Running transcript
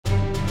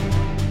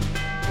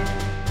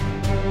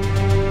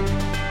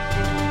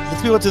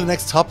Let's move on to the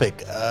next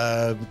topic.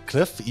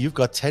 Cliff, you've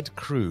got Ted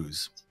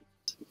Cruz.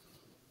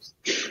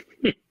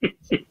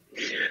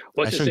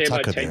 What's to say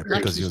about Ted Cruz?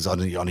 Because he was on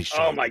his show.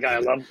 Oh my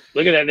God,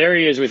 look at that. There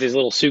he is with his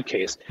little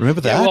suitcase.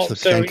 Remember that? The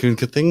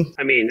Cancun thing?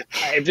 I mean,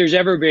 if there's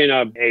ever been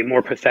a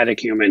more pathetic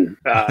human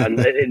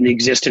in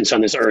existence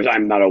on this earth,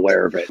 I'm not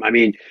aware of it. I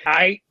mean,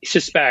 I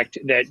suspect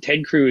that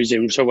Ted Cruz,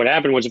 and so what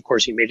happened was, of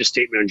course, he made a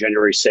statement on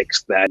January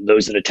 6th that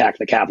those that attacked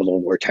the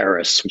Capitol were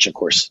terrorists, which of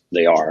course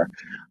they are.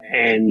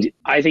 And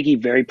I think he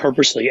very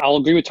purposely, I'll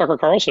agree with Tucker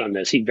Carlson on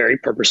this, he very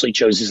purposely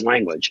chose his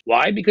language.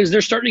 Why? Because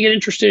they're starting to get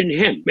interested in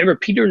him. Remember,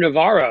 Peter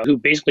Navarro, who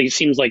basically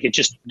seems like it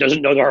just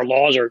doesn't know that our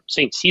laws or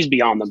thinks he's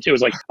beyond them too. It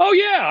was like, oh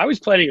yeah, I was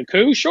planning a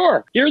coup,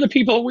 sure. Here are the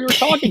people we were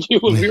talking to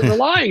and we were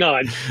relying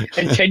on.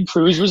 And Ted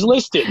Cruz was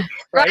listed.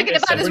 Right? Bragging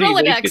about his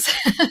Rolodex.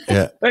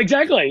 Yeah.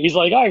 Exactly. He's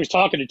like, I was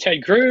talking to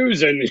Ted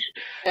Cruz. And,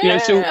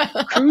 so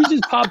Cruz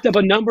has popped up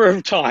a number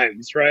of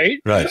times, right?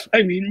 Right.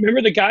 I mean,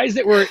 remember the guys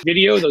that were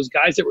those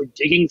guys that were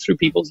digging through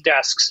people's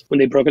desks when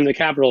they broke into the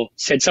Capitol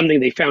said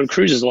something, they found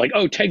Cruz's like,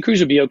 oh, Ted Cruz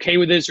would be okay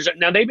with this.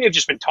 Now, they may have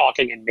just been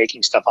talking and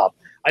making stuff up.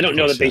 I don't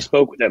know that they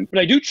spoke with him, but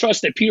I do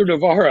trust that Peter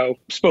Navarro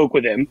spoke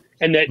with him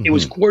and that it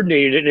was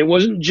coordinated. And it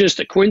wasn't just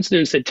a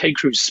coincidence that Ted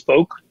Cruz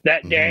spoke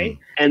that day.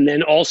 And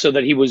then also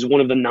that he was one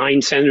of the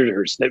 9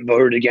 senators that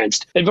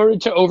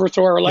voted to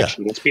overthrow our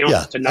election. Let's be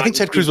honest. I think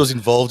Ted Cruz was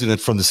involved in it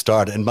from the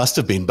start and must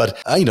have been.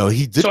 But,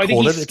 he did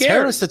call it a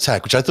terrorist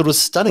attack, which I thought was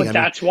stunning. But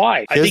that's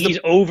why. I think he's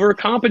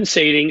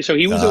overcompensating. So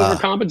he was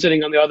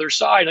overcompensating on the other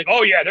side. Like,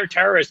 oh, yeah, they're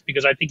terrorists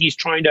because I think he's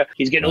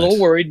getting a little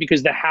worried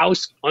because the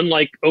House,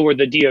 unlike over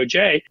the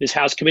DOJ, this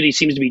House committee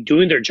seems to be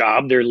doing their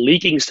job. They're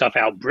leaking stuff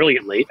out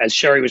brilliantly. As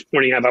Cheri was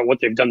pointing out about what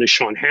they've done to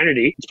Sean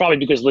Hannity, it's probably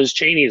because Liz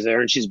Cheney is there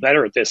and she's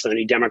better at this than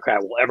any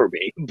Democrat will ever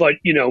be. But,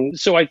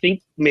 so I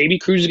think maybe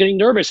Cruz is getting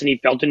nervous and he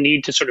felt a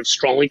need to sort of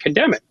strongly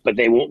condemn it, but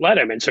they won't let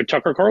him. And so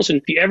Tucker Carlson,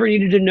 if you ever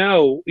needed to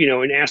know,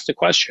 and ask the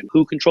question,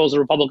 who controls the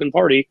Republican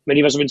Party? Many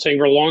of us have been saying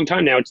for a long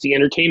time now, it's the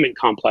entertainment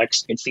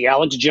complex. It's the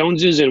Alex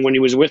Joneses. And when he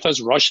was with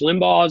us, Rush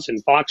Limbaugh's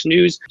and Fox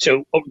News.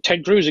 So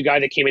Ted Cruz, a guy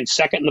that came in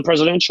second in the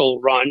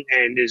presidential run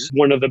and is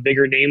one of the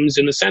bigger names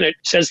in the Senate,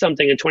 says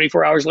something and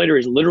 24 hours later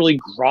is literally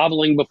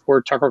groveling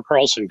before Tucker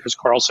Carlson because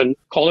Carlson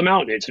called him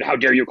out and said, how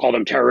dare you call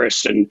them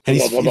terrorists and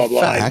blah, blah, blah,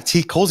 blah. In fact,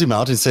 he calls him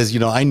out and says,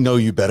 I know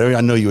you better.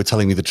 I know you were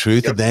telling me the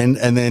truth. Yep.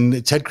 And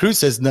then Ted Cruz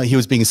says, no, he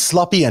was being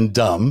sloppy and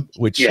dumb,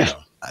 which,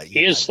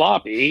 he is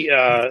sloppy.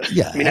 I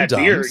mean, that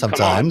beard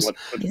sometimes.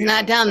 He's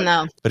not dumb,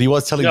 though. But he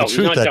was telling the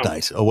truth that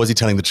night, or was he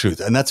telling the truth?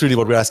 And that's really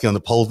what we're asking on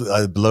the poll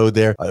below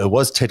there.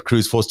 Was Ted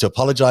Cruz forced to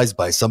apologize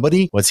by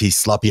somebody? Was he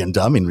sloppy and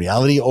dumb in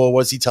reality, or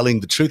was he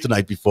telling the truth the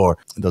night before?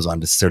 Those aren't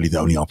necessarily the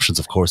only options,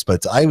 of course.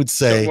 But I would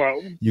say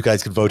you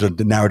guys could vote on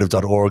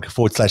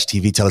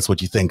narrative.org/TV. Tell us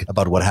what you think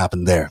about what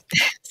happened there.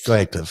 Go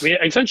ahead, Cliff.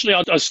 Essentially,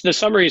 the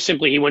summary is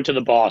simply he went to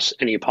the boss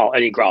and he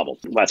groveled.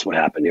 That's what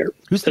happened here.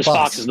 Who's the boss?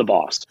 Fox is the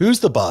boss. Who's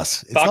the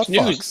boss? It's Fox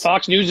News. Fox.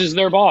 Fox News is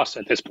their boss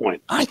at this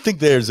point. I think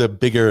there's a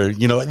bigger,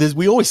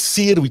 we always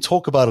see it. We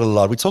talk about it a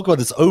lot. We talk about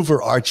this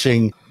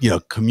overarching,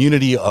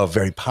 community of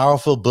very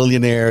powerful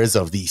billionaires,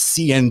 of the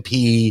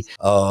CNP,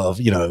 of,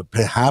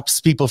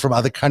 perhaps people from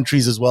other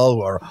countries as well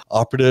who are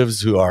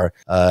operatives, who are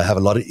have a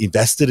lot of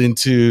invested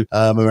into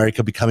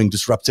America becoming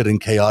disrupted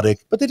and chaotic.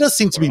 But there does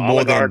seem to be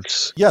more than,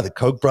 the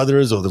Koch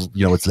brothers or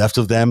what's left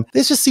of them.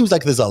 This just seems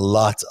like there's a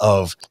lot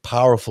of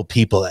powerful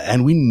people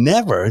and we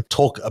never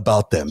talk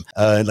about them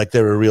like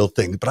they're a real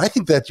thing. But I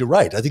think that you're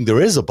right. I think there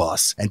is a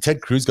boss. And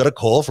Ted Cruz got a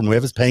call from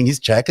whoever's paying his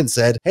check and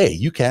said, hey,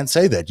 you can't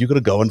say that. You're going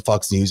to go on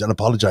Fox News and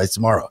apologize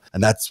tomorrow.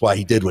 And that's why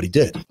he did what he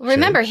did.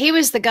 Remember, he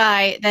was the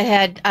guy that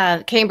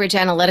had Cambridge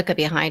Analytica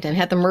behind him,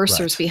 had the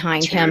Mercers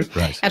behind him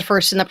at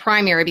first in the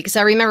primary. Because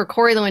I remember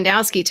Corey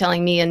Lewandowski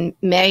telling me in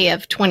May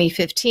of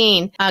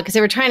 2015, because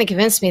they were trying to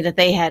convince me that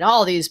they had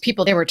all these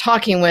people they were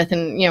talking with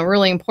and,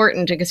 really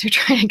important because they're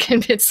trying to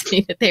convince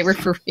me that they were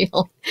for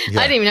real. Yeah.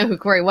 I didn't even know who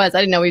Corey was.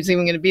 I didn't know he was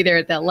even going to be there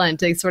at that lunch.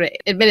 They sort of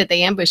admitted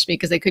they ambushed me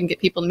because they couldn't get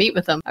people to meet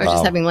with them. I was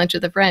just having lunch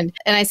with a friend.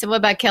 And I said, what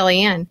about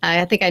Kellyanne?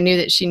 I think I knew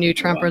that she knew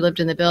Trump or lived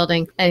in the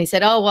building. And he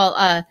said, oh, well,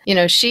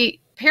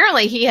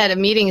 apparently he had a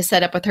meeting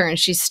set up with her and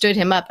she stood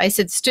him up. I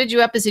said, stood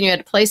you up as in you had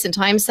a place and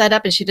time set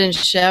up and she didn't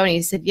show? And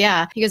he said,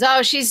 yeah. He goes,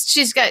 oh,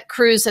 she's got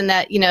Cruz and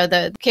that,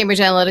 the Cambridge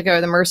Analytica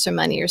or the Mercer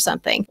money or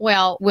something.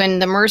 Well, when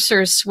the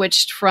Mercers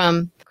switched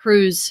from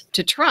Cruz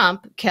to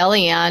Trump,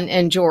 Kellyanne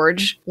and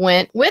George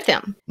went with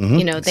him.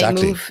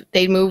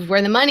 They moved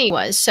where the money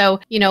was.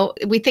 So,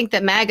 we think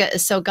that MAGA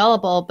is so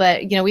gullible,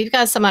 but, we've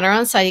got some on our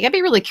own side. You got to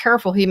be really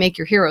careful who you make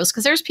your heroes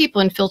because there's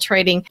people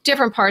infiltrating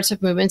different parts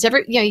of movements.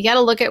 You got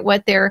to look at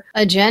what their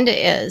agenda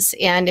is.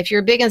 And if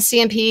you're big on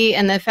CNP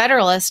and the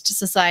Federalist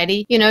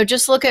Society,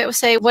 just look at,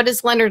 say, what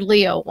does Leonard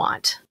Leo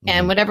want?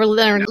 And whatever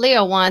Leonard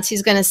Leo wants,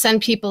 he's going to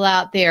send people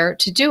out there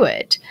to do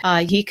it.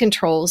 He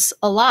controls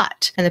a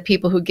lot. And the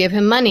people who give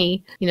him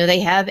money, they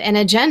have an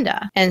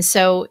agenda. And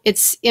so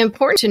it's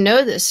important to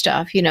know this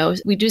stuff.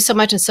 We do so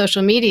much on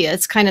social media.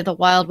 It's kind of the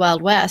wild,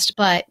 wild west.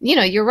 But,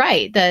 you're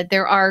right that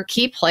there are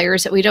key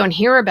players that we don't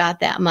hear about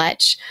that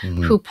much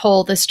who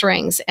pull the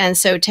strings. And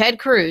so Ted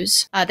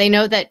Cruz, they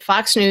know that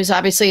Fox News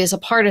obviously is a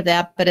part of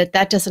that, but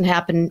that doesn't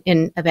happen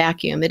in a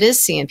vacuum. It is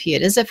CNP.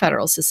 It is a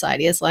federal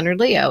society. It's Leonard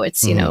Leo.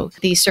 It's,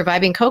 the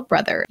surviving Koch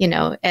brother.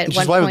 At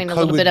one point, a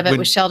little bit of it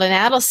was Sheldon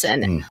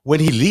Adelson. When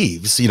he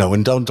leaves,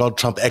 when Donald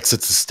Trump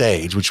exits the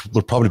stage, which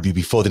will probably be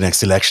before the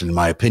next election, in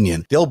my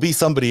opinion, there'll be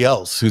somebody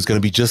else who's going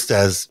to be just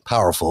as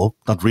powerful,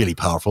 not really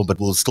powerful, but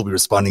will still be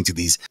responding to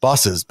these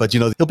bosses. But,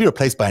 he'll be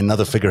replaced by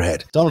another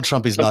figurehead. Donald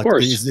Trump is not,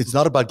 it's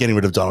not about getting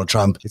rid of Donald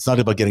Trump. It's not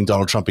about getting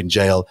Donald Trump in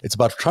jail. It's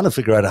about trying to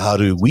figure out how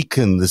to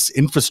weaken this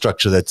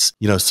infrastructure that's,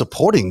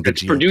 supporting the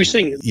GOP.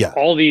 Producing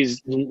all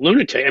these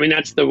lunatics. I mean,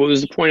 what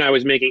was the point I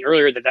was making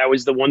earlier, that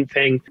was the one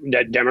thing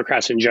that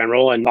Democrats in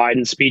general, and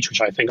Biden's speech,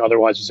 which I think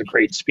otherwise was a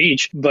great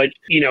speech. But,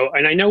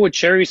 and I know what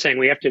Cheri's saying,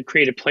 we have to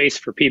create a place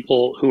for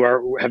people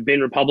who have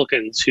been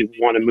Republicans who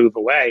want to move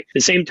away. At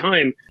the same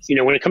time,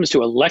 when it comes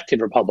to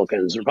elected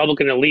Republicans,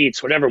 Republican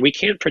elites, whatever, we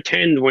can't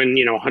pretend when,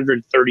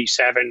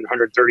 137,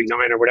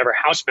 139 or whatever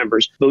House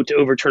members vote to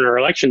overturn our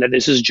election that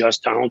this is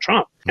just Donald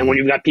Trump. And when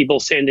you've got people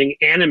sending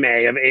anime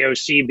of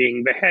AOC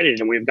being beheaded,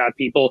 and we've got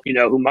people,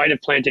 who might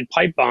have planted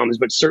pipe bombs,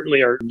 but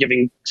certainly are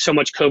giving so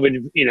much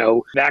COVID,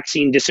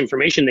 vaccine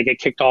disinformation, they get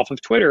kicked off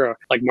of Twitter,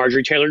 like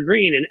Marjorie Taylor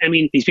Greene. And I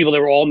mean, these people that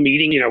were all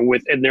meeting,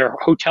 in their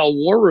hotel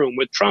war room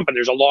with Trump, and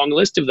there's a long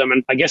list of them.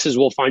 And I guess as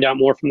we'll find out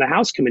more from the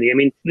House committee, I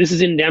mean, this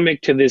is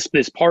endemic to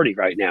this party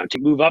right now to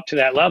move up to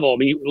that level. I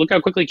mean, look how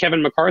quickly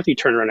Kevin McCarthy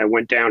turned around and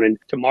went down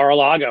to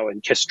Mar-a-Lago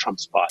and kissed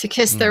Trump's butt. To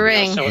kiss the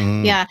ring.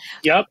 Yeah.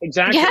 Yep,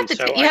 exactly. You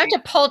have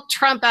to pull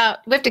Trump out.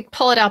 We have to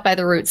pull it out by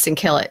the roots and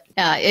kill it.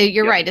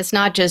 You're right. It's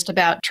not just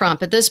about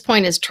Trump. At this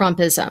point, it's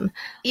Trumpism.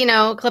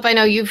 Cliff, I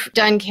know you've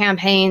done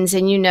campaigns,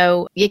 and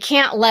you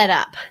can't let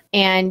up,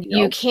 and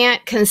you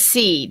can't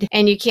concede,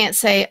 and you can't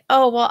say,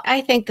 oh, well,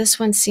 I think this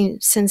one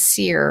seems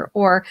sincere,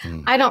 or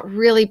I don't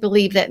really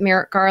believe that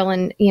Merrick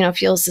Garland,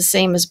 feels the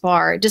same as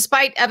Barr,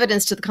 despite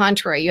evidence to the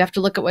contrary. You have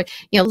to look at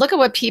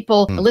what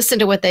people listen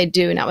to, what they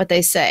do, not what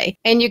they say,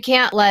 and you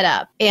can't let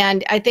up.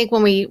 And I think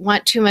when we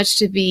want too much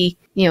to be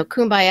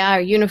kumbaya or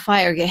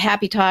unify or get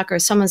happy talk, or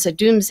someone's a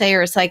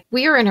doomsayer, it's like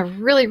we are in a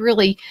really,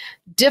 really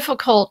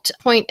difficult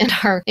point in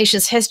our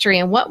nation's history.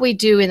 And what we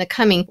do in the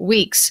coming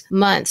weeks,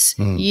 months,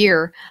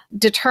 year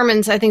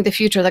determines, I think, the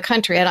future of the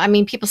country. And I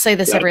mean, people say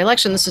this every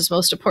election, this is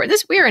most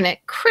important. We're in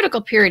a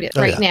critical period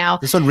now.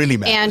 This one really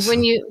matters.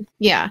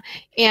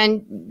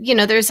 And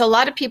when there's a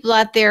lot of people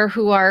out there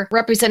who are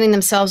representing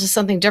themselves as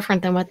something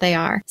different than what they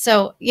are.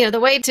 So, the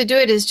way to do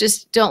it is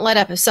just don't let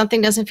up. If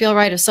something doesn't feel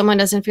right, if someone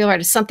doesn't feel right,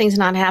 if something's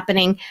not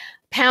happening,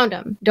 pound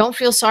them. Don't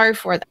feel sorry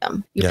for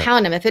them.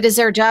 Pound them. If it is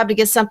their job to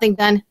get something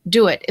done,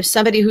 do it. If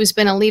somebody who's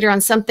been a leader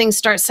on some things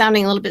starts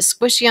sounding a little bit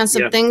squishy on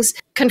some things,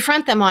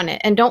 confront them on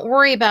it. And don't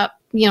worry about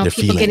people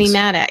feelings. Getting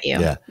mad at you.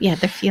 Yeah,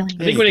 the feelings.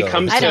 I think when it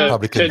comes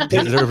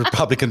to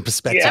Republican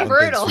perspective,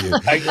 brutal,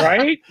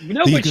 right?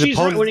 No, but she's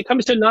right. When it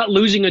comes to not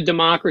losing a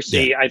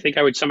democracy, I think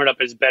I would sum it up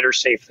as better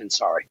safe than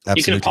sorry. Absolutely.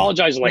 You can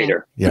apologize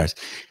later. Yes.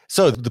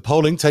 So the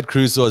polling, Ted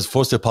Cruz was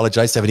forced to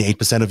apologize,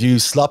 78% of you.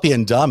 Sloppy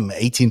and dumb,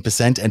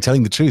 18%. And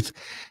telling the truth,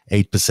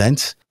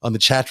 8%. On the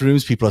chat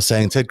rooms, people are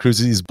saying Ted Cruz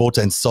is bought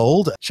and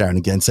sold. Sharon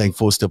again saying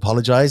forced to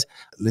apologize.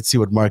 Let's see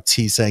what Mark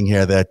T is saying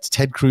here, that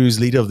Ted Cruz,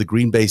 leader of the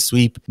Green Bay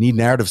sweep, need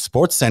narrative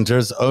sports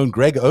centers, own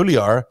Greg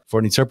Oliar for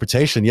an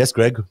interpretation. Yes,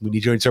 Greg, we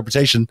need your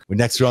interpretation. When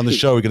next year on the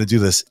show, we're going to do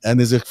this. And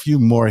there's a few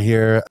more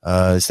here.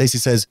 Stacey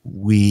says,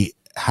 we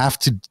have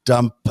to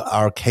dump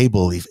our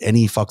cable if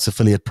any Fox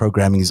affiliate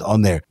programming is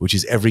on there, which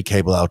is every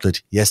cable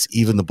outlet. Yes,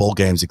 even the ball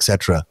games,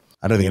 etc.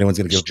 I don't think anyone's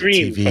going to go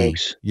stream, TV.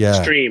 Folks.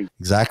 Yeah, stream.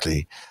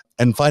 Exactly.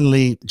 And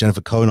finally,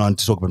 Jennifer Cohen on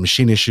to talk about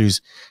machine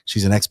issues.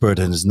 She's an expert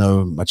and has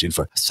no much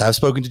info. So I've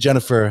spoken to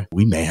Jennifer.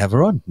 We may have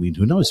her on.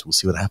 Who knows? We'll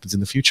see what happens in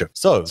the future.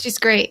 So she's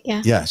great.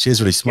 Yeah. Yeah, she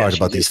is really smart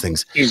about these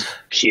things.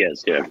 She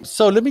is. Yeah.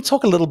 So let me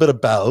talk a little bit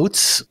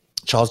about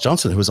Charles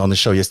Johnson, who was on the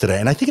show yesterday.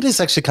 And I think it is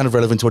actually kind of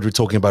relevant to what we're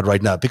talking about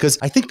right now, because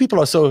I think people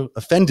are so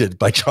offended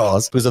by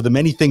Charles because of the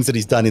many things that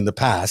he's done in the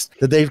past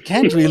that they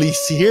can't really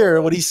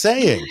hear what he's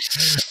saying.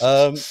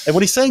 And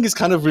what he's saying is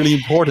kind of really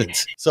important.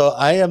 So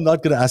I am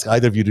not going to ask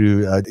either of you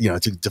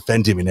to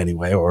defend him in any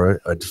way or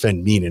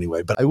defend me in any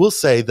way. But I will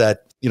say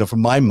that, for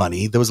my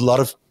money, there was a lot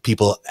of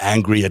people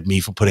angry at me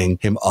for putting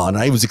him on.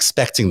 I was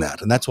expecting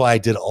that. And that's why I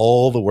did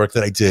all the work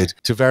that I did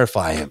to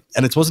verify him.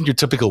 And it wasn't your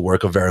typical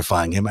work of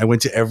verifying him. I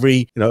went to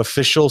every,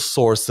 official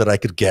source that I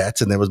could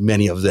get. And there was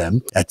many of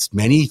them. That's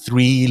many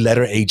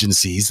 3-letter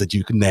agencies that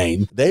you can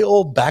name. They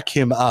all back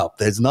him up.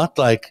 There's not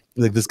like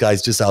this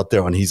guy's just out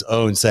there on his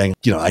own saying,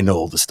 I know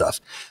all the stuff.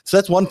 So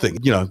that's one thing.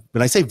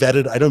 When I say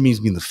vetted, I don't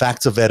mean the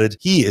facts are vetted.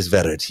 He is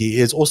vetted.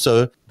 He is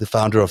also the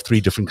founder of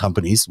 3 different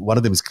companies. One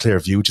of them is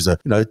Clearview, which is a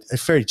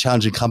very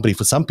challenging company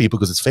for some some people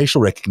because it's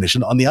facial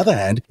recognition. On the other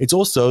hand, it's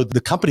also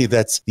the company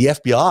that's the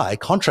FBI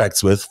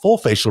contracts with for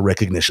facial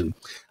recognition.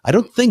 I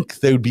don't think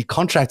they would be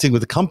contracting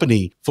with a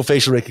company for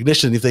facial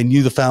recognition if they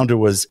knew the founder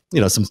was,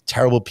 some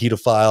terrible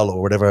pedophile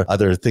or whatever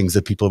other things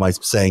that people might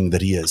be saying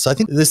that he is. So I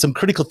think there's some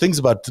critical things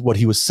about what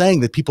he was saying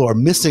that people are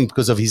missing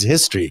because of his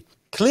history.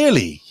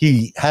 Clearly,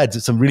 he had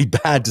some really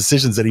bad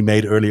decisions that he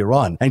made earlier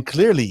on. And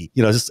clearly,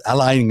 just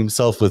aligning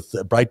himself with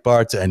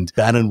Breitbart and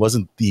Bannon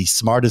wasn't the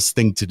smartest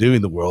thing to do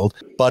in the world.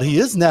 But he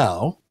is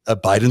now a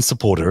Biden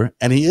supporter,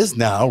 and he is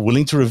now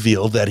willing to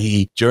reveal that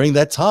he, during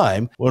that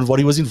time, what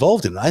he was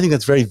involved in. I think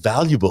that's very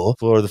valuable.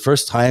 For the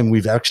first time,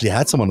 we've actually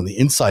had someone on the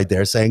inside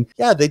there saying,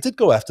 yeah, they did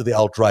go after the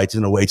alt-right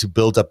in a way to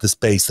build up this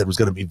base that was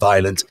going to be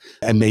violent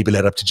and maybe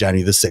led up to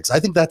January the 6th. I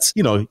think that's,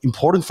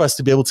 important for us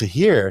to be able to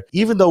hear,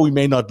 even though we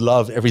may not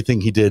love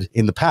everything he did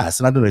in the past.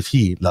 And I don't know if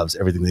he loves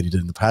everything that he did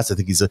in the past. I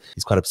think he's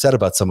quite upset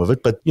about some of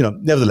it, but,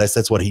 nevertheless,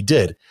 that's what he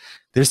did.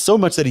 There's so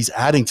much that he's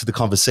adding to the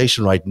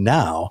conversation right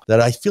now that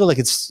I feel like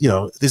it's,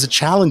 there's a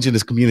challenge in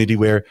this community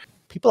where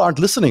people aren't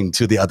listening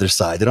to the other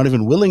side. They're not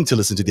even willing to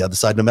listen to the other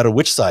side, no matter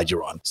which side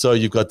you're on. So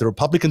you've got the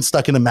Republicans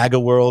stuck in the MAGA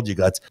world. You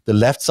got the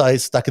left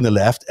side stuck in the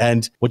left.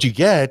 And what you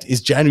get is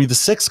January the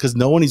 6th because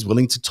no one is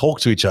willing to talk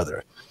to each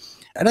other.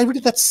 And I really,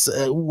 that's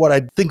what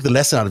I think the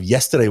lesson out of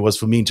yesterday was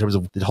for me in terms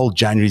of the whole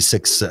January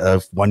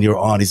 6th 1 year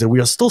on, is that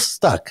we are still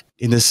stuck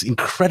in this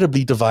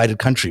incredibly divided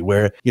country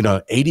where,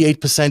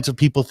 88% of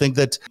people think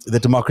that the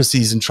democracy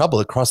is in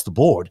trouble across the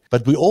board,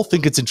 but we all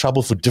think it's in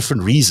trouble for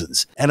different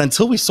reasons. And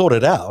until we sort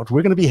it out,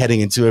 we're going to be heading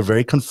into a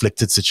very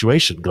conflicted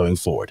situation going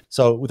forward.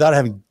 So without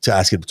having to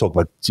ask you to talk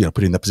about,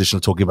 putting in the position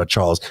of talking about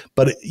Charles,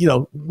 but,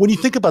 when you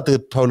think about the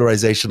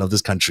polarization of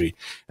this country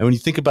and when you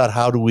think about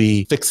how do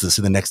we fix this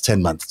in the next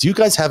 10 months, do you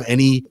guys have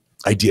any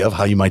idea of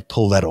how you might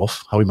pull that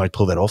off? How we might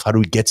pull that off? How do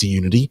we get to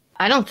unity?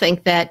 I don't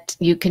think that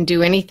you can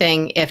do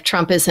anything if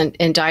Trump isn't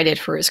indicted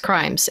for his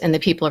crimes and the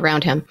people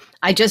around him.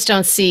 I just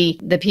don't see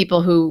the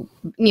people who,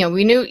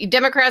 we knew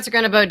Democrats are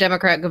going to vote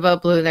Democrat, go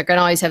vote blue. They're going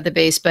to always have the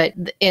base. But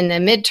in the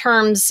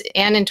midterms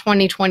and in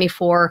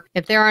 2024,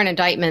 if there aren't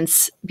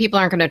indictments, people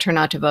aren't going to turn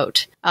out to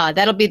vote.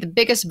 That'll be the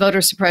biggest voter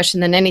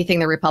suppression than anything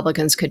the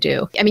Republicans could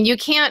do. I mean, you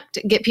can't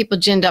get people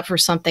ginned up for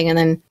something and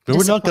then. But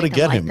we're not going to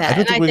get him. That. I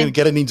don't think we're going to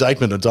get an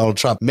indictment of Donald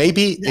Trump.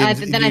 Maybe in New York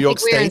State. Then I think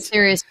we're in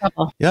serious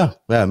trouble. Yeah.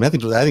 I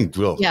think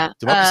we'll. Yeah.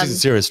 Democracy's in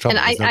serious trouble.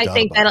 And I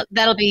think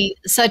that'll be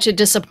such a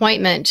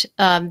disappointment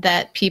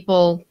that people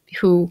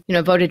who,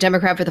 voted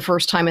Democrat for the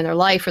first time in their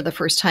life or the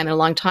first time in a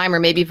long time, or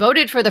maybe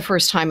voted for the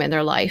first time in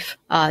their life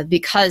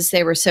because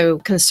they were so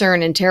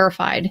concerned and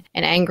terrified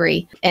and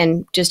angry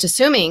and just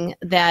assuming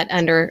that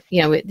under,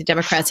 the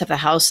Democrats have the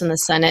House and the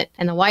Senate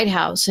and the White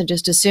House and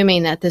just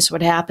assuming that this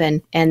would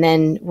happen. And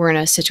then we're in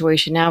a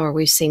situation now where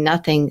we've seen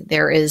nothing.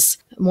 There is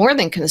more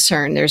than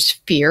concern. There's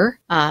fear,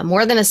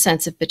 more than a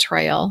sense of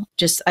betrayal.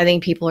 Just, I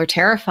think people are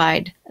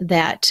terrified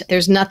that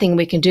there's nothing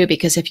we can do,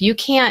 because if you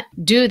can't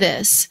do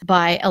this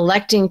by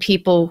electing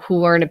people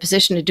who are in a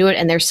position to do it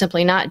and they're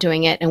simply not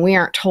doing it and we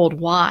aren't told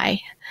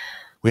why,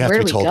 we have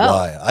to be told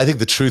why. I think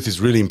the truth is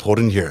really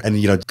important here. And,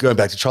 going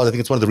back to Charles, I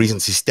think it's one of the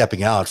reasons he's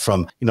stepping out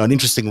from, an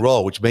interesting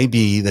role, which may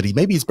be that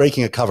he's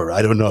breaking a cover.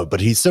 I don't know. But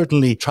he's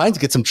certainly trying to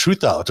get some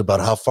truth out about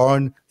how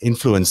foreign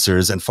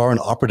influencers and foreign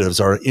operatives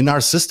are in our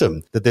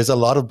system, that there's a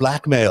lot of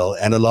blackmail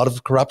and a lot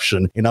of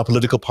corruption in our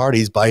political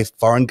parties by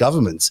foreign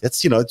governments.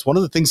 It's, it's one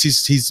of the things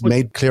he's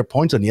made clear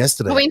point on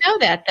yesterday. Well, we know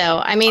that, though.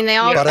 I mean,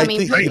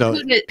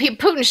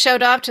 Putin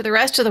showed off to the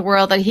rest of the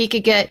world that he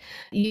could get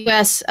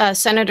U.S.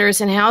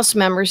 senators and House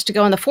members to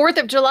go on the 4th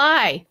of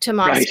July to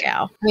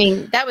Moscow. Right. I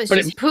mean, that was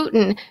just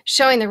Putin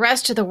showing the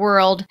rest of the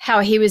world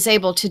how he was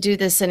able to do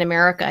this in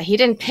America. He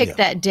didn't pick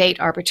that date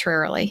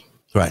arbitrarily.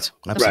 Right.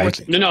 Absolutely.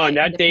 Right. No, and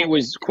that date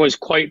was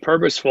quite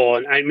purposeful.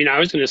 And I mean, I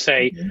was going to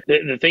say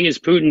the thing is,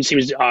 Putin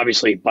seems to,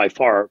 obviously by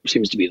far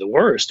seems to be the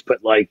worst, but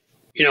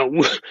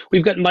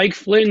we've got Mike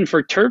Flynn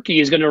for Turkey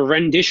is going to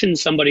rendition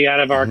somebody out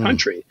of our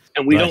country.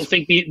 And we don't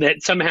think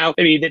that somehow,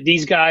 that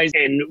these guys,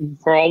 and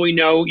for all we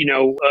know,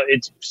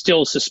 it's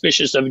still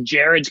suspicious of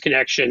Jared's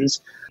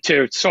connections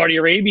to Saudi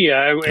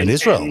Arabia and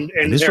Israel.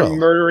 And they're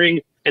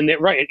murdering, and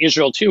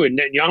Israel too, and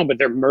Netanyahu, but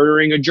they're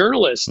murdering a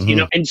journalist,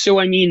 And so,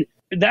 I mean,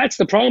 that's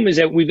the problem, is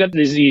that we've got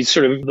these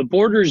sort of, the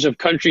borders of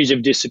countries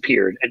have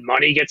disappeared and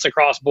money gets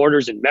across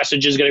borders and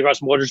messages get across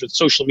borders with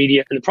social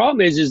media. And the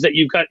problem is that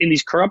you've got in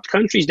these corrupt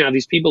countries now,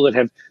 these people that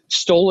have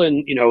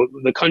stolen,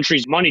 the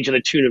country's money to the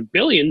tune of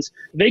billions.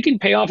 They can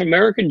pay off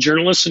American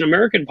journalists and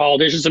American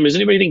politicians. I mean, does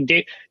anybody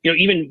think,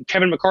 even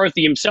Kevin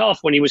McCarthy himself,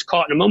 when he was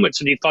caught in a moment,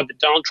 said he thought that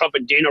Donald Trump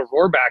and Dana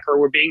Rohrabacher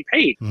were being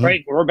paid,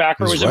 right?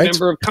 Rohrabacher was a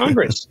member of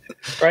Congress,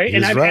 right?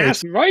 And I've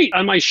asked,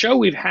 on my show,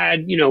 we've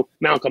had,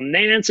 Malcolm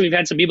Nance, and we've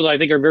had some people that I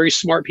think are very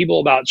smart people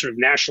about sort of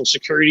national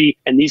security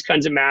and these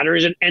kinds of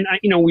matters. And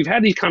we've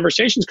had these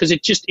conversations because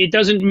it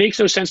doesn't make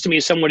so sense to me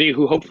as somebody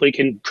who hopefully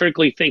can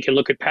critically think and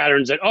look at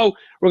patterns that,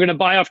 we're going to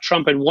buy off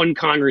Trump and one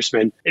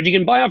congressman. If you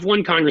can buy off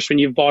one congressman,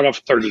 you've bought off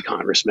 30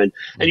 congressmen.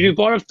 And if you've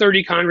bought off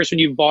 30 congressmen,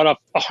 you've bought off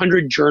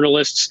 100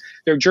 journalists.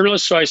 There are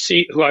journalists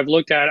who I've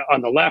looked at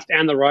on the left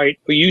and the right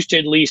who used to,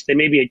 at least, they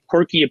maybe had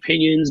quirky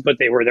opinions, but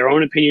they were their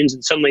own opinions.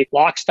 And suddenly,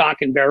 lock,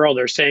 stock, and barrel,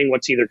 they're saying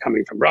what's either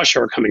coming from Russia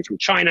or coming from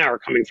China or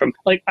coming from,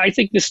 like, I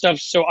think this stuff.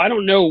 So I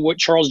don't know what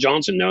Charles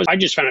Johnson knows. I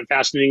just found it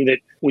fascinating that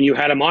when you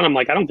had him on, I'm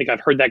like, I don't think I've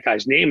heard that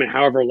guy's name in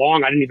however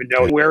long. I didn't even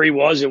know where he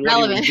was and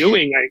what he was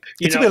doing.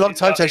 It took me a long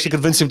time to actually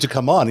convince him to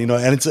come on, and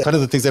it's kind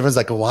of the things everyone's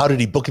like, well, how did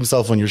he book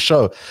himself on your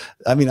show?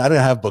 I mean, I don't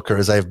have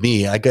bookers. I have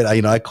me.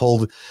 I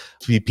called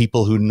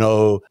people who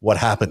know what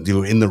happened, who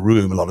were in the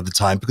room a lot of the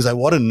time, because I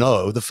want to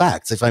know the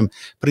facts. If I'm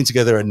putting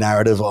together a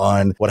narrative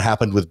on what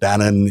happened with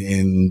Bannon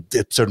in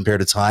a certain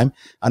period of time,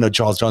 I know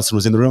Charles Johnson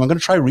was in the room. I'm going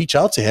to try to reach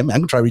out to him. I'm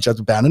going to try to reach out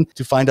to Bannon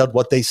to find out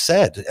what they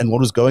said and what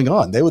was going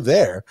on. They were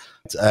there.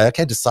 I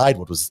can't decide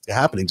what was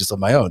happening just on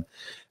my own.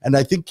 And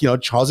I think,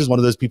 Charles is one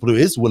of those people who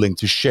is willing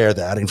to share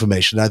that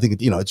information. I think,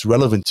 it's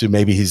relevant to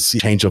maybe his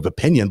change of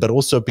opinion, but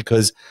also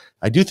because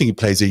I do think he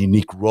plays a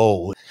unique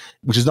role,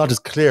 which is not as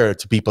clear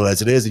to people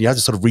as it is. And you have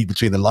to sort of read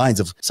between the lines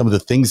of some of the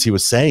things he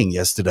was saying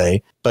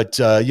yesterday.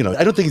 But, I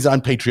don't think he's an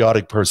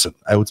unpatriotic person.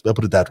 I'll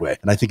put it that way.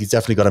 And I think he's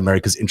definitely got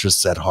America's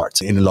interests at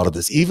heart in a lot of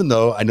this, even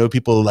though I know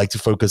people like to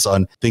focus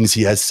on things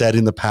he has said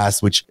in the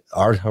past, which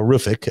are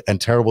horrific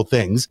and terrible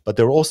things. But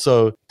there are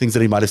also things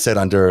that he might have said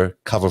under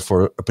cover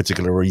for a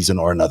particular reason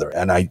or another.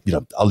 And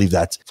I'll leave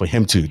that for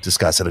him to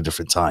discuss at a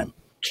different time.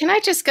 Can I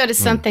just go to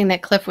something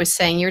that Cliff was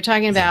saying? You were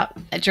talking about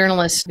a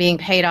journalist being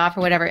paid off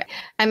or whatever.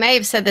 I may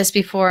have said this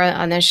before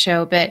on this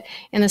show, but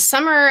in the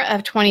summer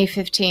of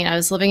 2015, I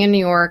was living in New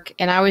York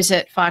and I was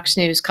at Fox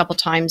News a couple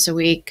times a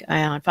week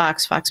on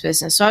Fox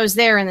Business. So I was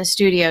there in the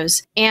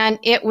studios and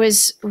it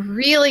was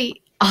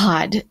really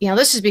odd.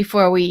 This is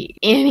before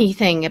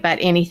anything about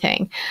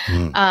anything.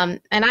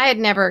 And I had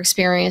never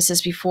experienced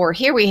this before.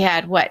 Here we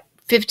had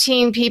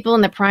 15 people in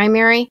the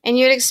primary, and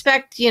you'd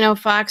expect,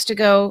 Fox to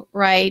go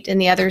right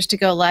and the others to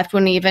go left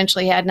when we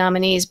eventually had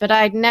nominees, but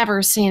I'd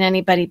never seen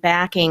anybody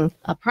backing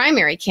a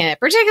primary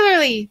candidate,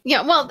 particularly,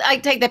 I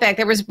take that back.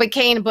 There was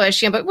McCain and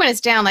Bush, but when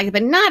it's down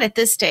but not at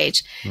this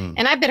stage.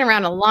 And I've been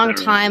around a long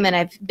time and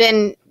I've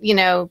been,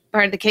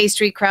 part of the K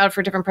Street crowd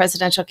for different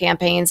presidential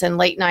campaigns and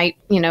late night,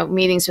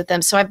 meetings with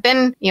them. So I've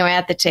been,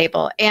 at the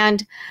table.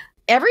 And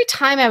every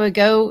time I would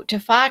go to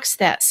Fox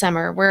that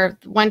summer, where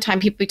one time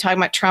people would be talking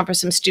about Trump or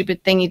some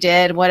stupid thing he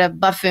did, what a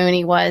buffoon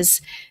he was.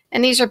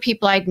 And these are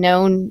people I'd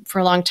known for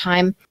a long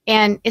time.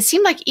 And it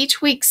seemed like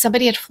each week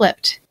somebody had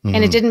flipped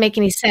and it didn't make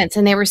any sense.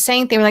 And they were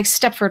like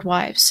Stepford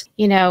Wives,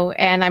 and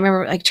I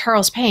remember like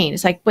Charles Payne.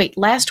 It's like, wait,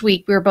 last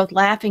week we were both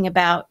laughing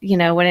about,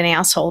 what an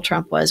asshole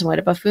Trump was and what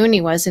a buffoon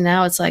he was. And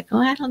now it's like,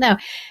 oh, I don't know.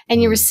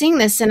 And you were seeing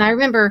this. And I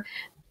remember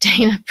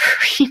Dana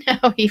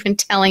Perino even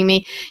telling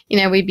me,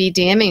 we'd be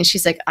DMing.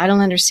 She's like, I don't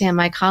understand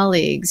my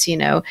colleagues,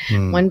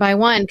 one by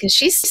one, because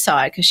she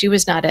saw it because she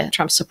was not a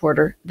Trump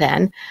supporter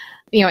then.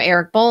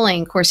 Eric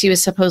Bolling, of course, he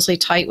was supposedly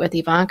tight with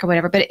Ivanka,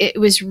 whatever. But it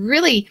was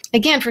really,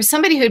 again, for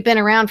somebody who had been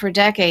around for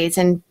decades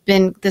and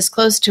been this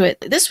close to it,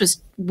 this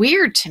was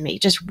weird to me,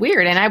 just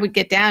weird. And I would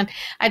get down,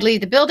 I'd leave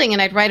the building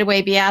and I'd right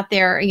away be out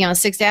there,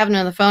 6th Avenue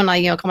on the phone.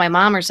 I, call my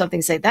mom or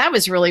something, say, that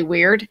was really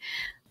weird.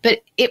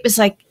 But it was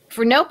like,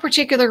 for no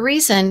particular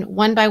reason,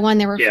 one by one,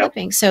 they were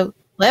flipping. So,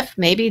 Cliff,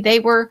 maybe they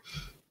were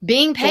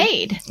being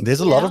paid. There's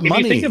a lot of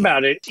money. If you think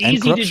about it, it's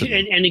easy to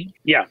do. And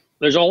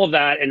there's all of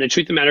that. And the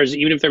truth of the matter is,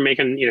 even if they're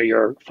making,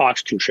 you're a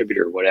Fox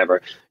contributor or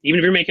whatever, even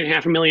if you're making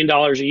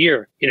 $500,000 a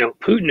year,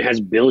 Putin has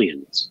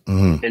billions.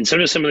 And so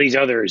does some of these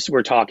others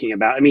we're talking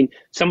about. I mean,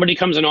 somebody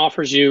comes and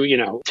offers you,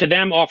 to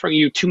them offering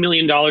you $2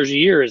 million a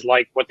year is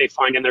like what they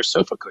find in their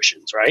sofa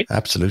cushions, right?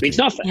 Absolutely. It means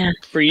nothing. Yeah.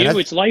 For you,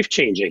 it's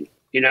life-changing,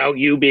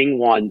 you being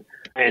one.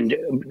 And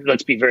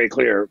let's be very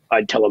clear,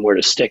 I'd tell them where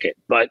to stick it.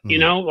 But,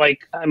 and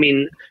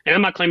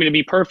I'm not claiming to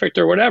be perfect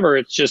or whatever.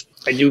 It's just,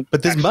 I do.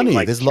 But there's money.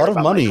 There's a lot of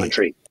money.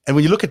 And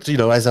when you look at,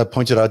 as I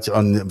pointed out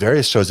on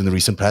various shows in the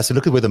recent past, you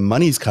look at where the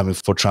money's coming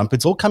for Trump,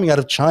 it's all coming out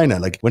of China.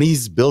 Like when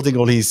he's building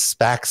all these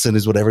SPACs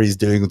and whatever he's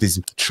doing with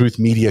his Truth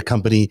Media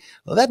company,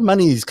 well, that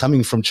money is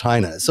coming from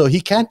China. So he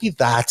can't be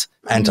that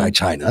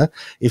anti-China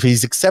if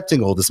he's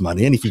accepting all this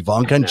money. And if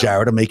Ivanka and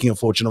Jared are making a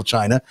fortune of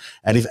China,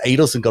 and if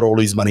Adelson got all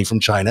his money from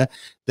China,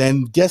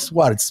 then guess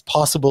what? It's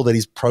possible that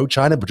he's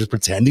pro-China, but just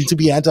pretending to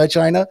be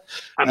anti-China.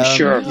 I'm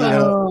sure.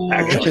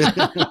 Actually,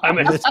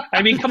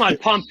 I mean, come on.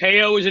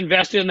 Pompeo is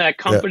invested in that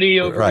company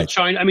over in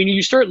China. I mean,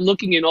 you start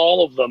looking in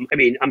all of them. I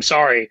mean, I'm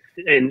sorry.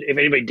 And if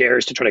anybody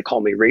dares to try to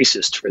call me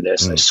racist for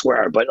this, I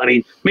swear. But I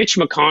mean, Mitch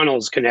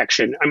McConnell's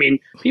connection. I mean,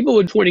 people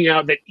were pointing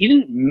out that he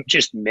didn't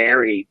just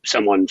marry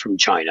someone from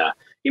China.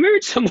 He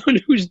married someone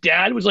whose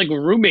dad was like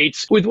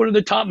roommates with one of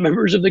the top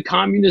members of the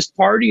Communist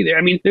Party there.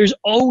 I mean, there's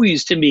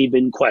always, to me,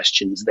 been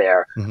questions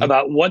there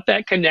about what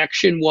that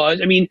connection was.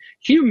 I mean,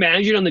 can you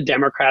imagine on the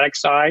Democratic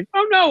side?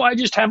 Oh, no, I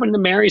just happened to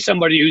marry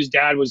somebody whose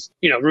dad was,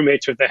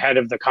 roommates with the head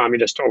of the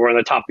Communist or one of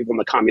the top people in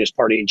the Communist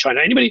Party in China.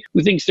 Anybody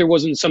who thinks there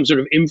wasn't some sort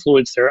of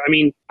influence there. I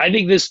mean, I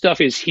think this stuff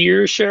is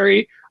here,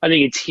 Cheri. I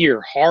think it's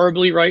here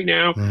horribly right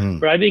now.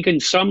 But I think in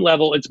some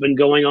level, it's been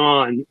going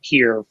on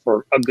here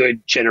for a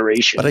good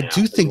generation. But I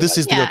do think this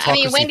is the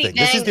autocracy thing.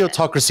 This is the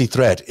autocracy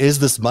threat, is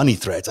this money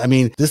threat. I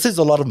mean, this is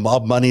a lot of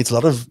mob money. It's a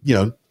lot of,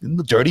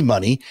 dirty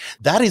money.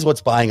 That is what's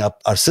buying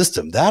up our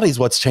system. That is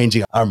what's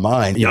changing our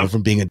mind,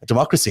 from being a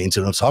democracy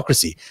into an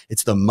autocracy.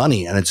 It's the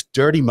money, and it's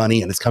dirty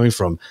money, and it's coming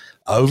from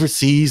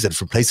overseas and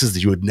from places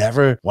that you would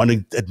never want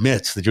to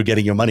admit that you're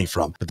getting your money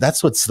from. But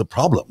that's what's the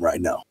problem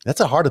right now. That's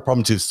a harder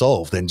problem to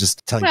solve than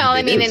just telling people. Well,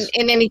 I mean,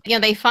 in any,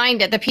 they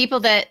find it. The people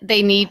that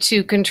they need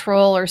to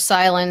control or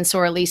silence,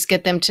 or at least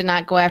get them to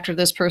not go after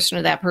this person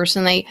or that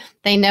person,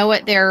 they know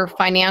what their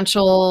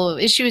financial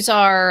issues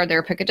are,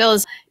 their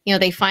peccadillos.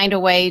 They find a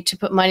way to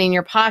put money in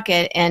your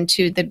pocket and,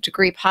 to the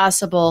degree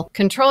possible,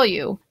 control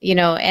you,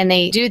 and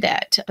they do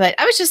that. But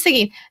I was just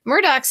thinking,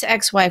 Murdoch's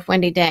ex-wife,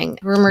 Wendy Deng,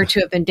 rumored to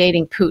have been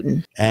dating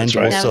Putin. And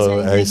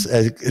also,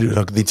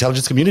 the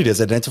intelligence community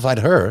has identified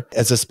her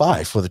as a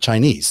spy for the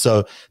Chinese.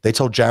 So they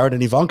told Jared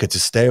and Ivanka to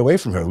stay away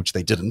from her, which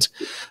they didn't.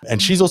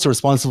 And she's also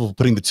responsible for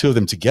putting the two of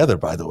them together,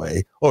 by the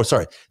way. Oh,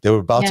 sorry. They were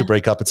about to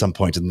break up at some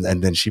point,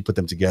 and then she put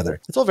them together.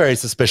 It's all very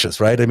suspicious,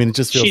 right? I mean, it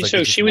just feels like...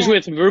 So she was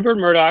with Rupert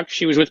Murdoch.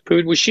 She was with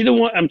Putin. Was she the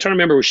one? I'm trying to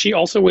remember. Was she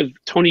also with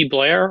Tony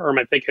Blair, or am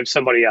I thinking of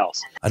somebody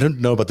else? I don't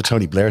know about the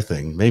Tony Blair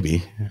thing.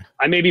 Maybe.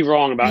 I may be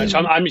wrong about it. So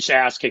I'm just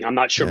asking. I'm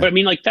not sure. But I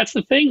mean, that's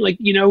the thing.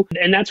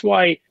 And that's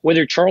why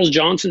whether Charles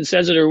Johnson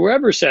says it or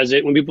whoever says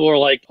it, when people are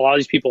like, a lot of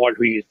these people aren't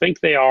who you think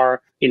they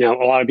are. A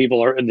lot of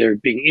people they're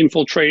being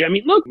infiltrated. I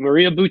mean, look,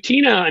 Maria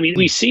Butina, I mean,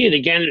 we see it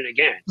again and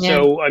again. Yeah.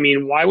 So, I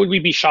mean, why would we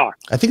be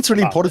shocked? I think it's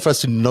really important for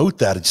us to note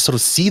that and sort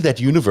of see that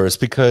universe,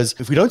 because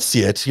if we don't see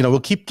it, we'll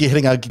keep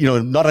hitting out,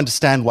 not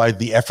understand why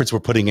the efforts we're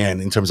putting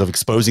in terms of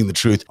exposing the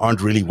truth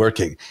aren't really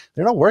working.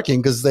 They're not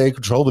working because they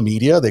control the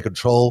media, they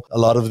control a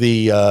lot of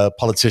the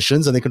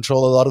politicians, and they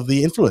control a lot of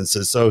the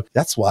influencers. So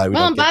that's why we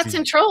don't bots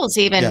and trolls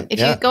even. If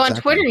you go on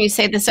Twitter and you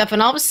say this stuff,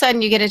 and all of a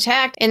sudden you get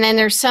attacked, and then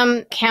there's some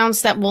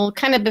accounts that will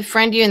kind of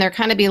befriend you, and they're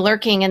kind of be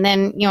lurking. And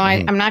then,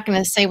 I'm not going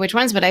to say which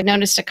ones, but I've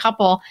noticed a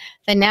couple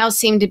that now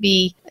seem to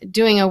be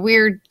doing a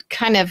weird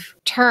kind of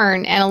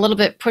turn and a little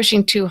bit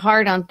pushing too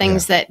hard on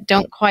things that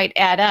don't quite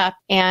add up.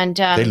 And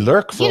they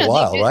lurk for a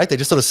while, right? They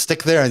just sort of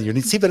stick there, and you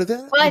need to see better.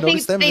 Well, I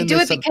think they do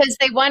it because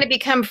they want to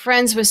become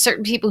friends with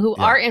certain people who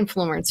are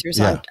influencers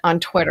on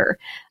Twitter,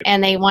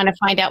 and they want to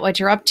find out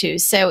what you're up to.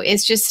 So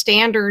it's just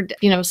standard,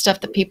 stuff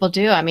that people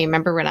do. I mean,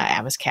 remember when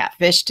I was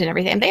catfished and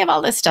everything, and they have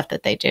all this stuff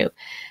that they do.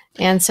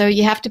 And so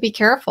you have to be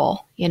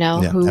careful,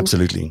 who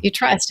absolutely you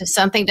trust. If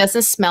something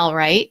doesn't smell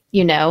right,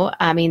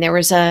 I mean, there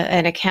was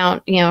an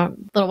account, a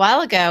little while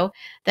ago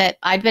that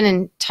I'd been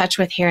in touch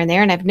with here and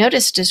there, and I've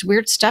noticed just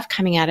weird stuff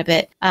coming out of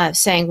it,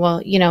 saying,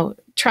 well,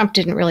 Trump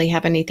didn't really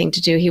have anything to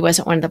do. He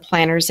wasn't one of the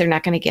planners. They're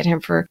not going to get him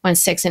for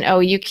 1/6.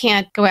 And, you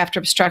can't go after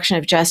obstruction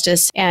of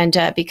justice.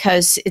 And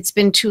because it's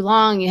been too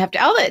long, you have to,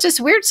 it's just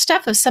weird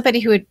stuff of somebody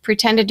who had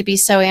pretended to be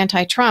so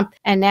anti-Trump.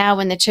 And now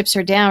when the chips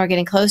are down, we're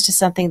getting close to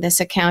something, this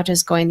account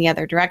is going the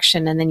other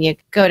direction. And then you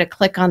go to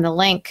click on the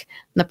link,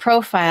 the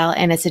profile,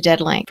 and it's a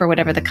dead link for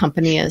whatever the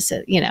company is,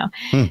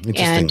 Interesting.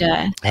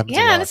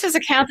 And this is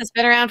an account that's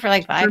been around for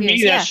like 5 years.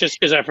 For me, that's just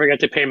because I forget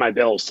to pay my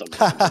bills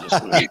sometimes.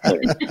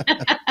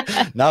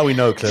 Now we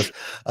know, Cliff.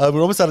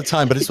 We're almost out of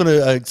time, but I just want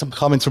to some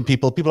comments from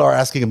people. People are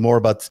asking more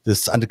about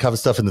this undercover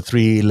stuff in the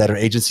 3-letter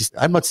agencies.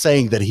 I'm not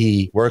saying that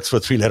he works for a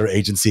 3-letter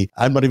agency.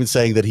 I'm not even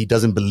saying that he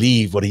doesn't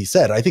believe what he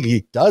said. I think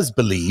he does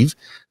believe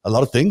a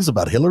lot of things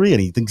about Hillary,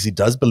 and he thinks he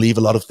does believe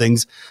a lot of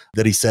things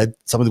that he said,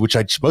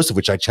 most of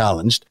which I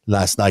challenged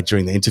last night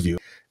during the interview.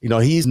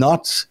 He's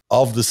not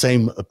of the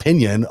same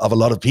opinion of a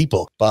lot of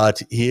people,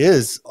 but he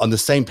is on the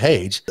same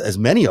page as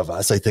many of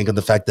us, I think, on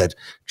the fact that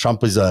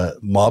Trump is a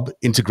mob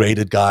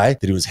integrated guy,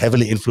 that he was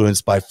heavily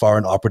influenced by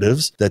foreign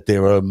operatives, that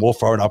there were more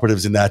foreign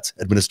operatives in that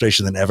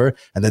administration than ever,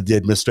 and that the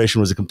administration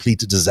was a complete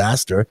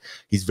disaster.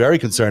 He's very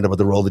concerned about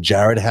the role that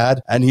Jared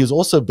had. And he was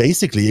also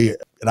basically,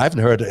 and I haven't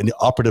heard an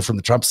operative from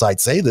the Trump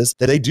side say this,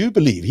 that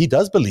he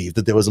does believe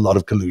that there was a lot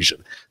of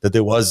collusion, that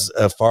there was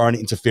foreign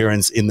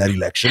interference in that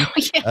election.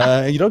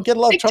 You don't get a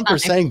lot of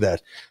Trumpers saying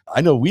that. I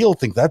know we all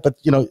think that, but,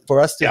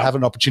 for us to have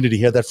an opportunity to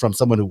hear that from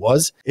someone who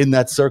was in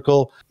that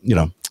circle,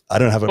 I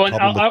don't have a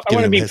problem with I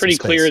want to be pretty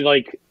clear,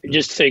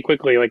 just say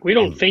quickly, we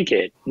don't think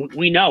it.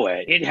 We know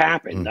it. It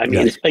happened. I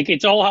mean,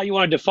 it's all how you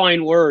want to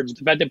define words.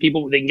 The fact that they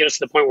can get us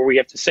to the point where we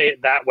have to say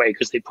it that way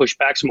because they push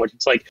back so much.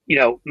 It's like,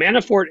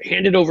 Manafort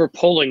handed over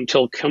polling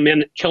till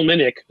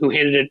Kilminnick, who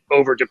handed it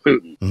over to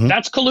Putin.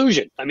 That's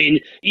collusion. I mean,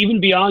 even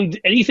beyond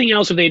anything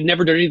else, if they had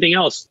never done anything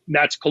else,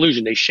 that's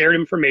collusion. They shared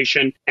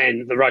information,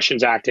 and the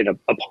Russians acted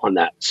upon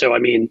that. So, I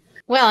mean...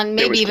 Well, and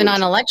maybe even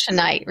on election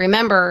night.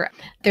 Remember,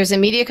 there's a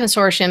media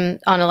consortium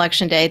on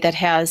election day that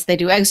they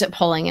do exit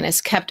polling, and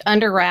it's kept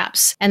under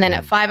wraps. And then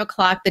at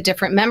 5:00, the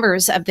different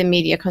members of the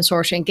media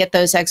consortium get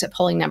those exit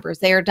polling numbers.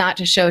 They are not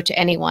to show to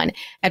anyone.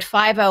 At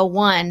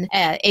 5:01,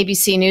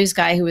 ABC News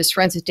guy who was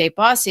friends with Dave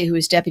Bossie, who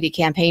was deputy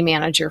campaign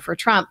manager for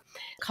Trump,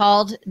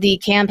 called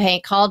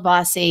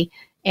Bossie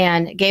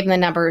and gave him the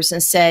numbers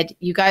and said,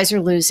 you guys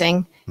are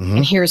losing.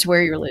 and here's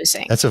where you're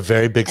losing. That's a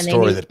very big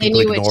story that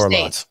people ignore a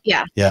lot.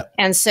 Yeah.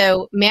 And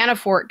so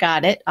Manafort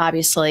got it,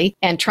 obviously,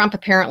 and Trump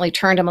apparently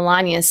turned to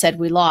Melania and said,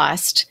 we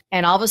lost.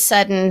 And all of a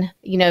sudden,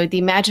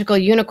 the magical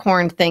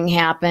unicorn thing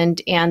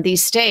happened, and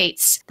these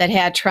states that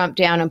had Trump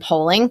down in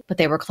polling, but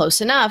they were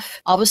close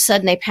enough, all of a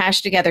sudden they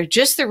patched together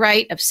just the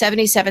right of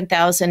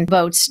 77,000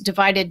 votes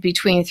divided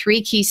between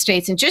 3 key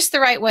states in just the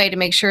right way to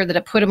make sure that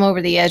it put them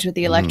over the edge with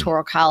the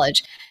Electoral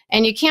College.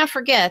 And you can't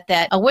forget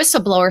that a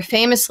whistleblower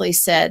famously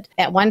said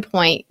at one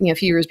point, a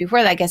few years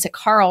before that, I guess,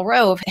 Karl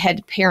Rove had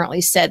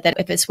apparently said that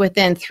if it's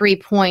within 3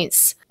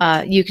 points,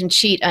 you can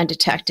cheat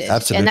undetected.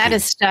 Absolutely. And that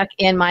is stuck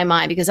in my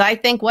mind because I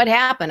think what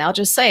happened, I'll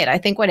just say it, I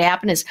think what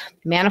happened is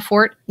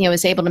Manafort,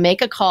 was able to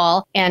make a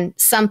call and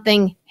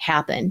something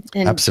happened.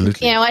 And,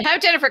 Absolutely. I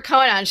have Jennifer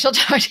Cohen on. She'll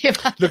talk to you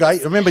about Look, I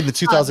remember in the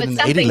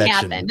 2008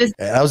 election,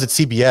 I was at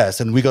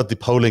CBS and we got the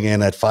polling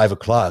in at 5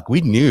 o'clock.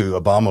 We knew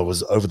Obama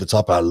was over the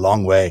top a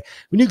long way.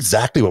 We knew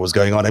exactly what was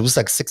going on. It was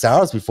like 6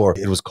 hours before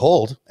it was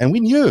called. And we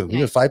knew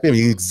at 5 p.m.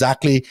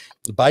 exactly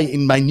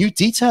in minute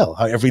detail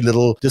how every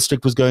little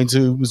district was going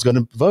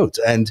to vote.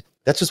 And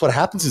that's just what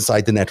happens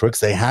inside the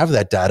networks. They have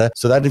that data.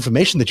 So that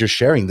information that you're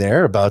sharing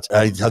there about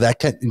how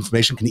that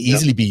information can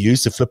easily be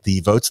used to flip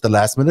the votes at the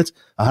last minute,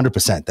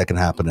 100% that can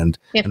happen. And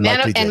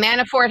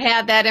Manafort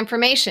had that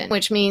information,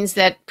 which means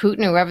that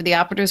Putin, whoever the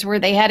operators were,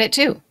 they had it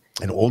too.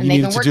 And all you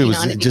needed to do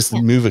was just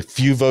move a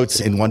few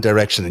votes in one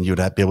direction and you'd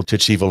be able to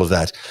achieve all of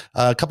that.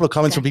 A couple of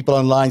comments from people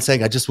online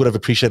saying, I just would have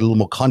appreciated a little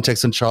more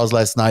context on Charles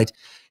last night.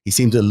 He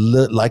seemed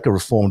like a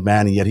reformed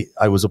man, and yet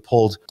I was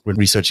appalled when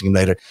researching him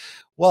later.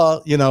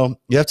 Well, you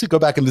have to go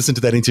back and listen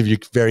to that interview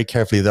very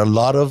carefully. There are a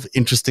lot of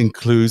interesting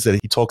clues that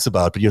he talks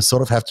about, but you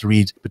sort of have to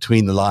read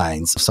between the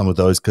lines of some of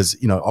those because,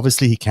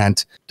 obviously he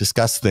can't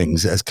discuss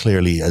things as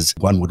clearly as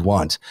one would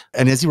want.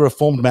 And is he a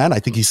reformed man? I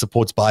think he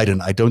supports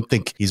Biden. I don't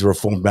think he's a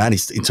reformed man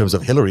in terms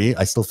of Hillary.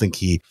 I still think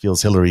he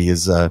feels Hillary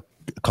is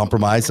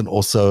compromised and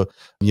also,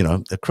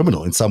 a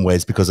criminal in some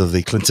ways because of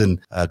the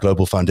Clinton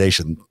Global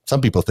Foundation.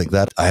 Some people think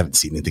that. I haven't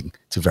seen anything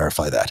to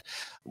verify that.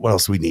 What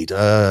else do we need?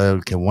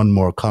 Okay, one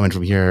more comment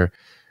from here.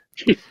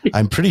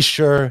 I'm pretty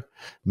sure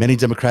many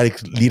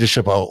Democratic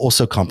leadership are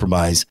also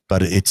compromised,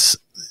 but it's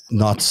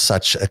not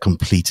such a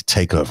complete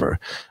takeover.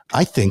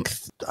 I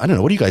don't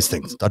know. What do you guys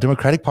think? Are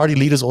Democratic Party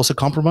leaders also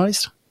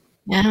compromised?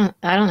 Yeah,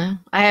 I don't know.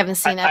 I haven't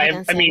seen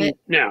evidence of it.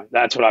 No,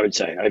 that's what I would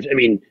say. I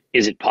mean,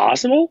 is it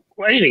possible?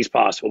 Well, anything's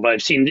possible, but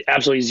I've seen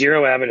absolutely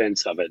zero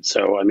evidence of it.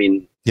 So,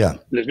 yeah,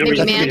 there's no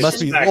reason it must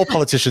be all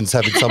politicians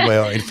have in some way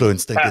or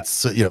influence think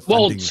it's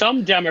well,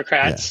 some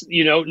Democrats,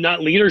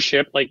 not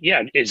leadership.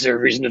 Is there a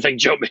reason to think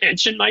Joe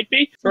Manchin might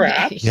be?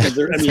 Perhaps. Yeah.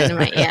 There's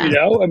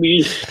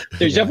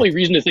definitely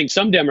reason to think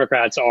some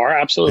Democrats are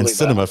absolutely. And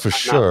Sinema for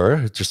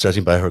sure, just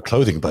judging by her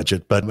clothing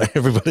budget, but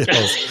everybody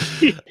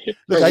else.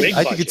 Look,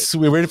 I think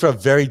we're ready for a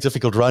very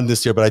difficult run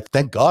this year, but I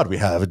thank God we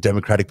have a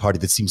Democratic Party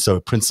that seems so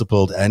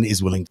principled and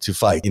is willing to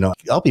fight.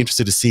 I'll be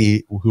interested to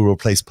see who will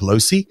replace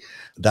Pelosi.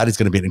 That is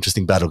going to be an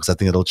interesting battle because I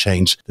think it'll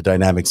change the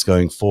dynamics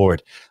going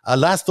forward.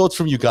 Last thoughts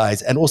from you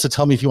guys, and also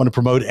tell me if you want to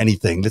promote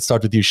anything. Let's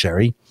start with you,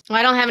 Cheri. Well,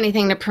 I don't have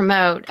anything to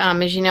promote.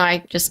 As you know,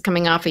 I just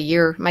coming off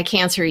my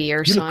cancer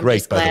year. You look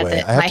great, by the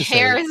way. My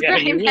hair is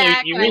growing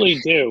back. You really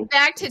do.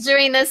 Back to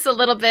doing this a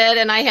little bit,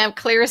 and I have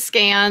clear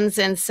scans,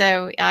 and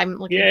so I'm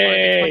looking forward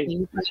to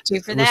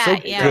 2022 for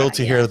that. We're so thrilled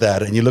to hear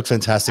that, and you look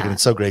fantastic, and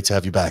it's so great to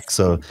have you back.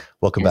 So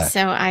welcome back.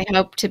 So I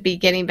hope to be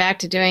getting back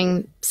to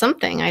doing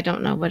something. I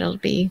don't know what it'll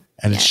be.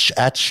 And it's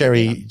at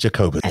Cheri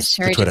Jacobus. At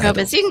Cheri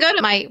Jacobus. You can go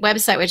to my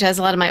website, which has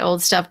a lot of my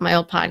old stuff, my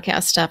old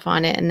podcast stuff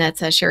on it. And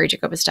that's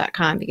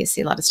CheriJacobus.com. You can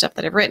see a lot of stuff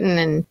that I've written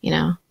and,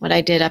 what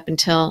I did up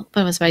until,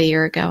 it was about a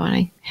year ago when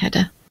I had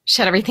to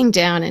shut everything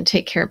down and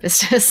take care of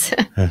business.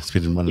 It's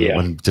been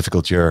one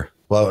difficult year.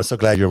 Well, I'm so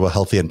glad you're well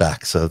healthy and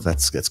back. So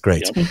that's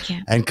great. Yep. Thank you.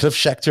 And Cliff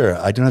Schechter,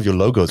 I don't have your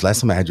logos. Last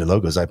time I had your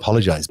logos, I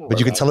apologize. But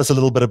you can tell us a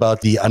little bit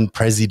about the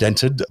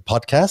Unprecedented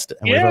podcast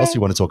and whatever else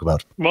you want to talk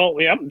about. Well,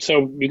 yeah.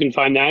 So you can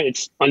find that.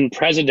 It's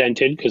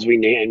Unprecedented because we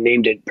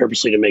named it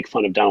purposely to make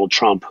fun of Donald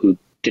Trump, who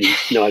didn't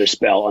know how to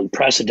spell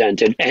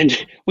unprecedented. And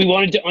we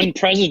wanted to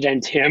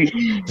unpresident him.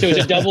 So it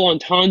was a double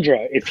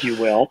entendre, if you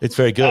will. It's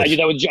very good. I'll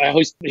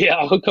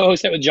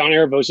co-host that with John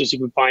Aravosis. You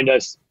can find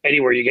us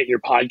anywhere you get your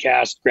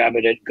podcast. Grab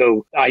it at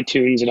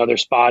iTunes and other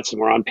spots.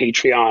 And we're on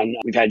Patreon.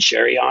 We've had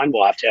Cheri on.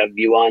 We'll have to have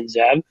you on,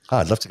 Zeb.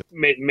 I'd love to go.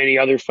 Many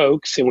other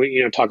folks. And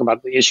we talk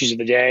about the issues of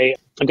the day.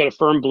 I've got a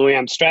firm, Blue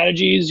Amp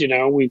Strategies.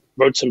 We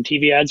wrote some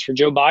TV ads for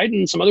Joe Biden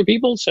and some other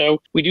people.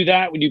 So we do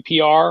that. We do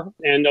PR.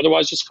 And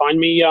otherwise, just find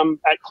me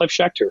at Cliff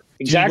Schechter.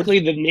 Exactly.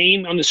 The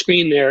name on the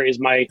screen there is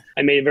I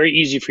made it very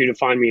easy for you to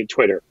find me at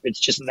Twitter. It's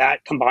just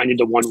that combined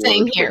into one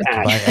Same word. Here.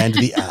 And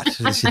the at.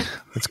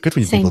 It's good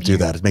when people do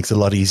that. It makes it a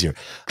lot easier.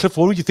 Cliff,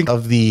 what would you think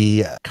of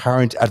the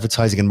current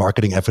advertising and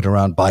marketing effort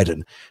around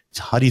Biden?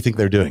 How do you think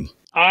they're doing?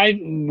 I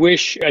think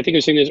I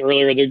was saying this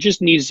earlier, there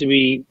just needs to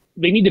be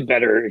they need to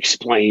better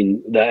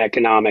explain the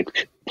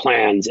economic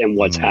plans and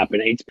what's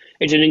happening.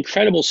 It's an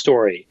incredible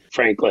story,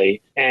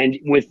 frankly. And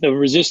with the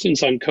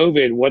resistance on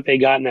COVID, what they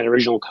got in that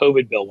original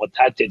COVID bill, what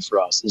that did for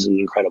us is an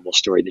incredible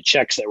story. The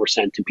checks that were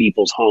sent to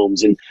people's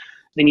homes, and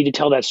they need to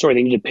tell that story.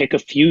 They need to pick a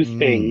few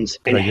things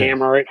and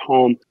hammer it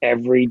home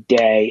every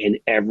day in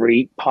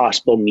every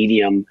possible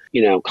medium,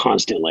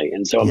 constantly.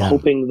 And so I'm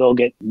hoping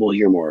we'll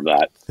hear more of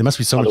that. There must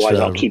be so much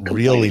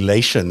real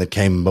elation that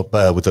came up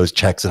with those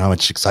checks, and how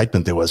much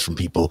excitement there was from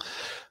people.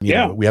 You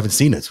know, we haven't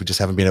seen it. We just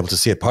haven't been able to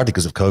see it, partly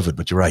because of COVID,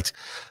 but you're right.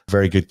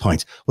 Very good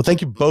point. Well,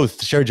 thank you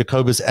both, Cheri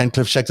Jacobus and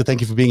Cliff Schechter.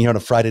 Thank you for being here on a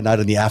Friday night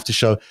on the After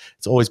Show.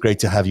 It's always great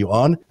to have you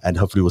on, and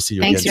hopefully we'll see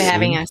you again soon. Thanks for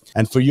having us.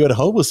 And for you at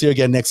home, we'll see you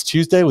again next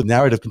Tuesday with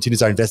Narrative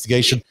Continues Our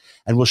Investigation,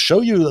 and we'll show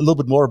you a little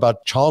bit more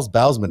about Charles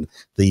Bausman,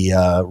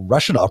 the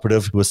Russian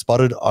operative who was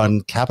spotted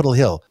on Capitol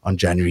Hill on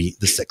January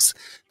the 6th.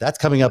 That's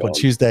coming up on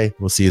Tuesday.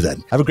 We'll see you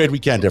then. Have a great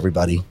weekend,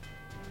 everybody.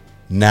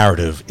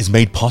 Narrative is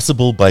made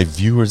possible by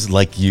viewers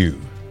like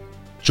you.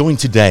 Join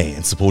today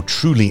and support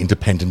truly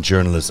independent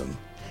journalism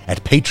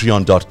at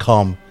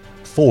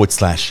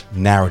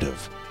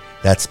patreon.com/narrative.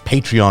 That's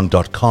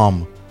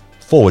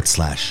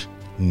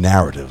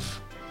patreon.com/narrative.